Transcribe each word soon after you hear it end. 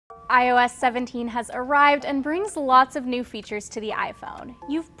iOS 17 has arrived and brings lots of new features to the iPhone.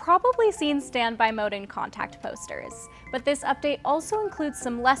 You've probably seen standby mode and contact posters, but this update also includes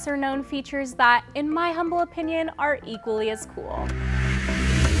some lesser-known features that, in my humble opinion, are equally as cool.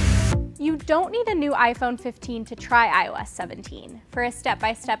 You don't need a new iPhone 15 to try iOS 17. For a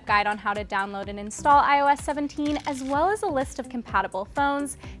step-by-step guide on how to download and install iOS 17, as well as a list of compatible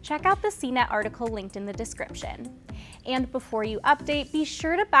phones, check out the CNET article linked in the description. And before you update, be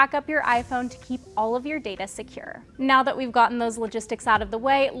sure to back up your iPhone to keep all of your data secure. Now that we've gotten those logistics out of the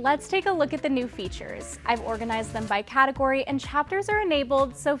way, let's take a look at the new features. I've organized them by category and chapters are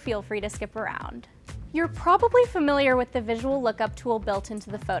enabled, so feel free to skip around. You're probably familiar with the visual lookup tool built into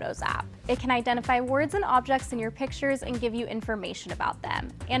the Photos app. It can identify words and objects in your pictures and give you information about them.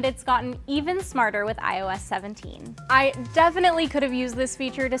 And it's gotten even smarter with iOS 17. I definitely could have used this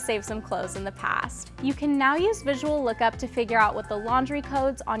feature to save some clothes in the past. You can now use visual lookup to figure out what the laundry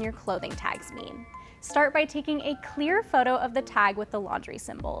codes on your clothing tags mean. Start by taking a clear photo of the tag with the laundry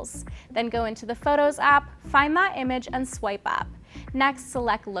symbols. Then go into the Photos app, find that image, and swipe up. Next,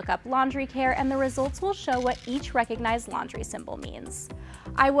 select Lookup Laundry Care, and the results will show what each recognized laundry symbol means.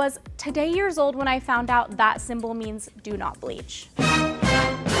 I was today years old when I found out that symbol means do not bleach.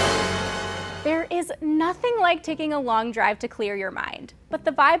 There is nothing like taking a long drive to clear your mind, but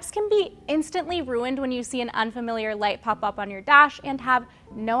the vibes can be instantly ruined when you see an unfamiliar light pop up on your dash and have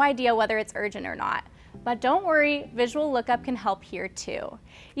no idea whether it's urgent or not. But don't worry, visual lookup can help here too.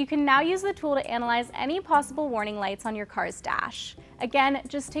 You can now use the tool to analyze any possible warning lights on your car's dash. Again,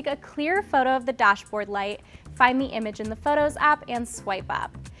 just take a clear photo of the dashboard light, find the image in the Photos app, and swipe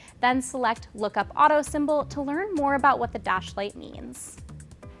up. Then select Lookup Auto symbol to learn more about what the dash light means.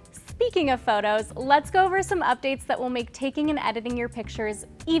 Speaking of photos, let's go over some updates that will make taking and editing your pictures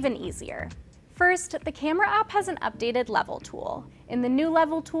even easier. First, the camera app has an updated level tool. In the new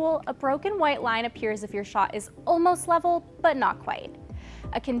level tool, a broken white line appears if your shot is almost level, but not quite.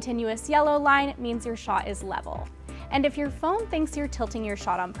 A continuous yellow line means your shot is level. And if your phone thinks you're tilting your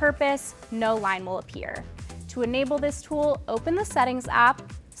shot on purpose, no line will appear. To enable this tool, open the Settings app,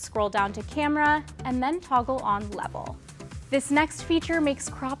 scroll down to Camera, and then toggle on Level. This next feature makes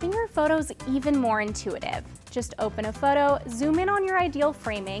cropping your photos even more intuitive. Just open a photo, zoom in on your ideal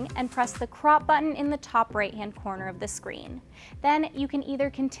framing, and press the crop button in the top right-hand corner of the screen. Then you can either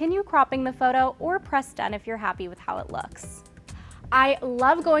continue cropping the photo or press done if you're happy with how it looks. I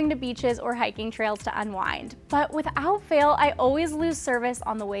love going to beaches or hiking trails to unwind, but without fail, I always lose service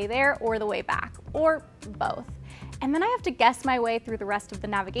on the way there or the way back, or both. And then I have to guess my way through the rest of the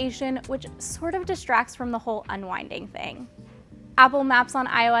navigation, which sort of distracts from the whole unwinding thing. Apple Maps on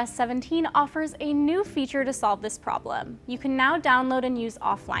iOS 17 offers a new feature to solve this problem. You can now download and use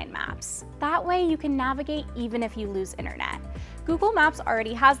offline maps. That way you can navigate even if you lose internet. Google Maps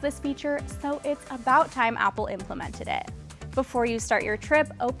already has this feature, so it's about time Apple implemented it. Before you start your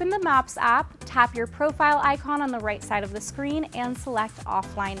trip, open the Maps app, tap your profile icon on the right side of the screen, and select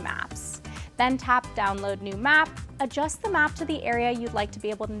Offline Maps. Then tap Download New Map, adjust the map to the area you'd like to be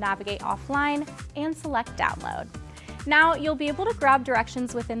able to navigate offline, and select Download. Now you'll be able to grab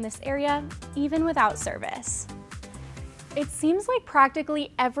directions within this area, even without service. It seems like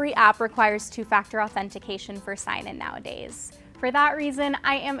practically every app requires two-factor authentication for sign-in nowadays. For that reason,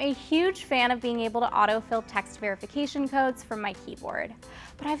 I am a huge fan of being able to autofill text verification codes from my keyboard.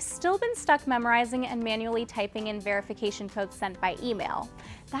 But I've still been stuck memorizing and manually typing in verification codes sent by email.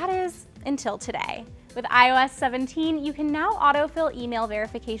 That is, until today. With iOS 17, you can now autofill email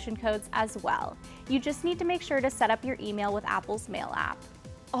verification codes as well. You just need to make sure to set up your email with Apple's Mail app.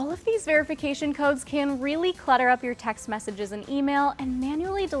 All of these verification codes can really clutter up your text messages and email, and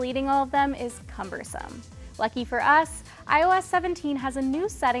manually deleting all of them is cumbersome. Lucky for us, iOS 17 has a new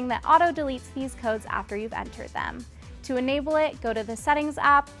setting that auto-deletes these codes after you've entered them. To enable it, go to the Settings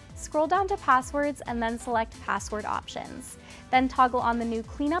app, scroll down to Passwords, and then select Password Options. Then toggle on the new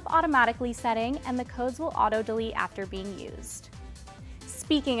Cleanup Automatically setting, and the codes will auto-delete after being used.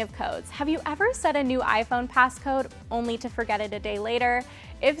 Speaking of codes, have you ever set a new iPhone passcode only to forget it a day later?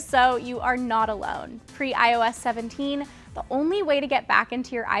 If so, you are not alone. Pre-iOS 17, the only way to get back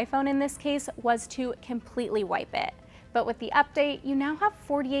into your iPhone in this case was to completely wipe it. But with the update, you now have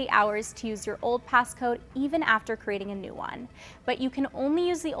 48 hours to use your old passcode even after creating a new one. But you can only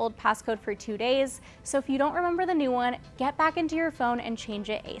use the old passcode for 2 days, so if you don't remember the new one, get back into your phone and change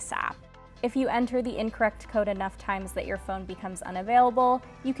it ASAP. If you enter the incorrect code enough times that your phone becomes unavailable,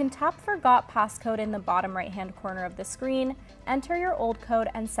 you can tap Forgot Passcode in the bottom right-hand corner of the screen, enter your old code,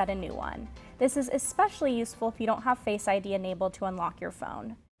 and set a new one. This is especially useful if you don't have Face ID enabled to unlock your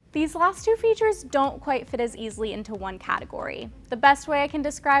phone. These last two features don't quite fit as easily into one category. The best way I can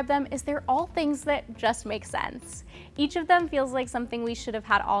describe them is they're all things that just make sense. Each of them feels like something we should have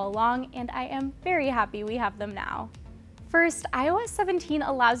had all along, and I am very happy we have them now. First, iOS 17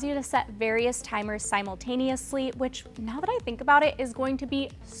 allows you to set various timers simultaneously, which, now that I think about it, is going to be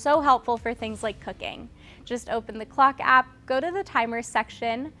so helpful for things like cooking. Just open the clock app, go to the timers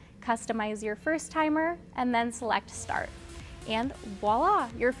section, customize your first timer, and then select Start. And voila,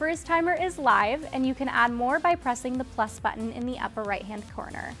 your first timer is live, and you can add more by pressing the plus button in the upper right-hand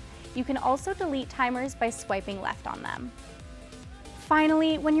corner. You can also delete timers by swiping left on them.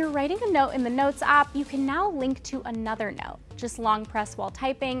 Finally, when you're writing a note in the Notes app, you can now link to another note. Just long press while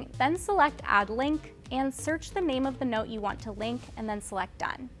typing, then select Add Link, and search the name of the note you want to link, and then select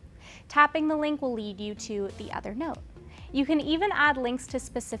Done. Tapping the link will lead you to the other note. You can even add links to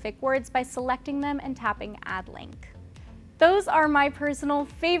specific words by selecting them and tapping Add Link. Those are my personal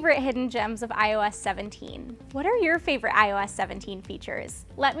favorite hidden gems of iOS 17. What are your favorite iOS 17 features?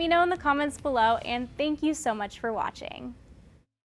 Let me know in the comments below, and thank you so much for watching.